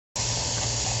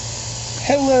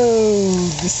Hello,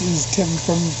 this is Tim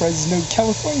from Fresno,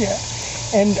 California,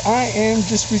 and I am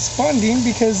just responding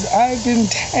because I've been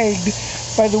tagged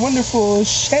by the wonderful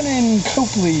Shannon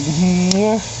Copley,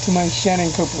 to my Shannon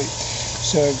Copley.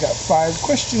 So I've got 5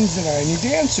 questions that I need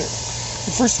to answer.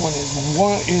 The first one is,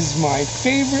 what is my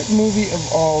favorite movie of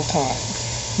all time?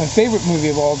 My favorite movie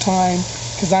of all time,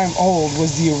 because I'm old,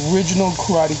 was the original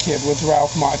Karate Kid with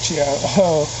Ralph Macchio.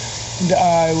 Oh, and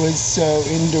I was so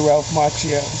into Ralph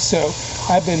Macchio. So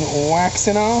I've been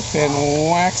waxing off and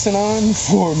waxing on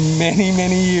for many,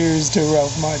 many years to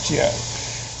Ralph Macchio.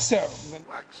 So,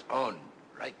 wax on,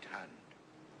 right hand.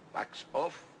 Wax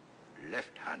off,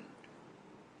 left hand.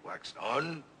 Wax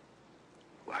on,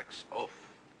 wax off.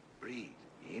 Breathe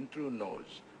in through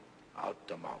nose, out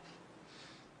the mouth.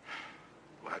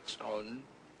 Wax on,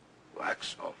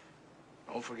 wax off.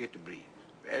 Don't forget to breathe.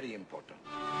 Very important.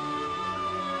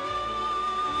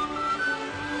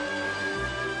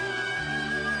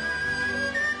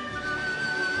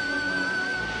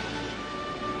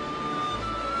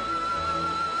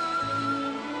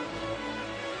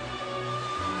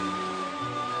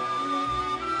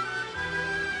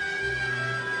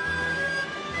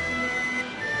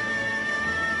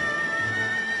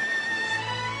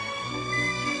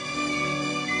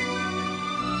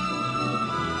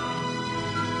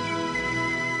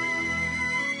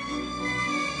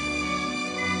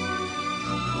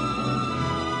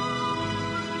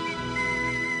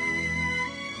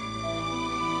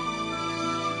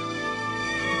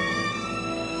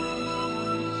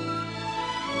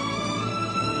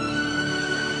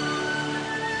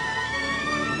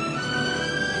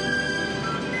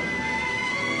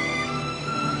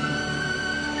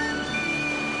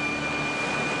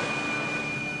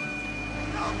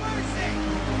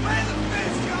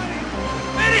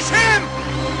 Finish him!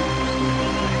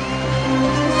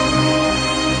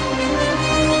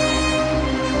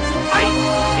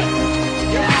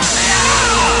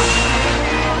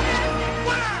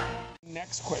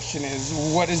 next question is,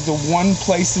 what is the one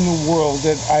place in the world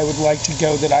that I would like to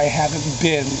go that I haven't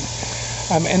been?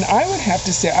 And I would have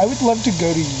to say, I would love to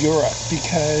go to Europe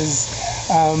because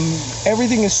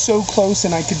everything is so close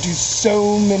and I could do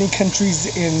so many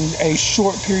countries in a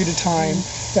short period of time,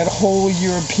 that whole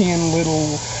European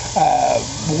little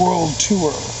world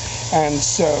tour. And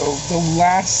so the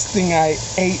last thing I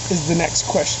ate is the next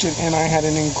question, and I had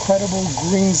an incredible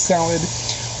green salad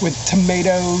with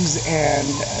tomatoes and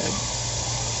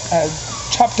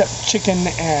chopped up chicken,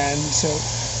 and so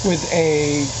with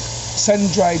a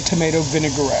sun-dried tomato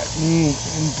vinaigrette. And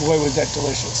boy, was that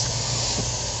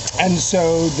delicious. And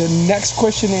so the next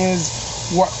question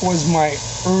is, what was my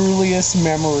earliest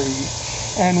memory?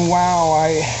 And wow,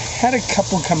 I had a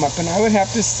couple come up, and I would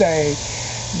have to say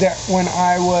that when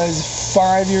I was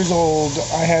 5 years old,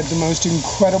 I had the most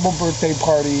incredible birthday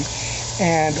party,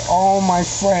 and all my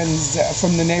friends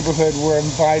from the neighborhood were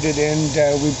invited, and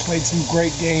we played some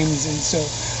great games, and so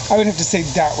I would have to say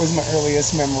that was my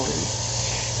earliest memory.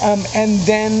 And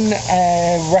then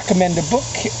recommend a book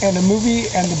and a movie,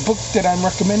 and the book that I'm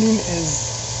recommending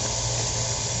is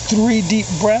 3 Deep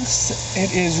Breaths.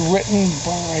 It is written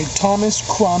by Thomas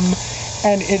Crum,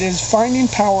 and it is Finding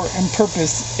Power and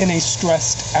Purpose in a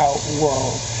Stressed Out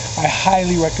World. I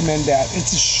highly recommend that.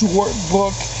 It's a short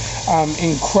book,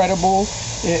 incredible.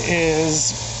 It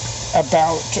is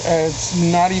about, it's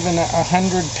not even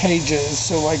 100 pages,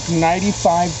 so like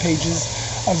 95 pages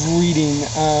of reading.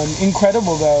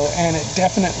 Incredible though, and it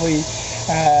definitely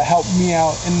helped me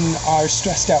out in our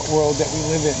stressed out world that we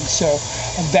live in. So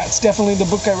that's definitely the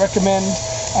book I recommend.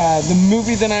 The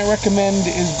movie that I recommend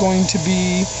is going to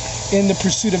be In the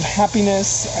Pursuit of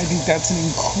Happiness. I think that's an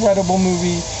incredible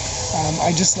movie.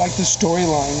 I just like the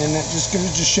storyline, and it just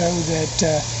goes to show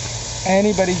that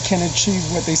anybody can achieve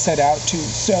what they set out to.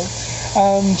 So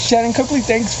Shannon Copley,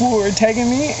 thanks for tagging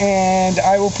me, and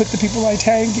I will put the people I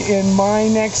tag in my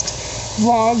next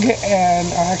vlog, and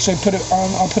I'll actually put it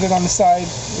on the side.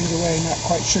 Either way, not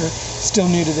quite sure, still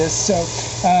new to this. So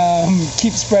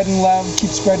keep spreading love,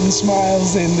 keep spreading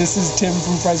smiles, and this is Tim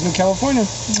from Fresno, California.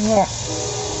 Mwah.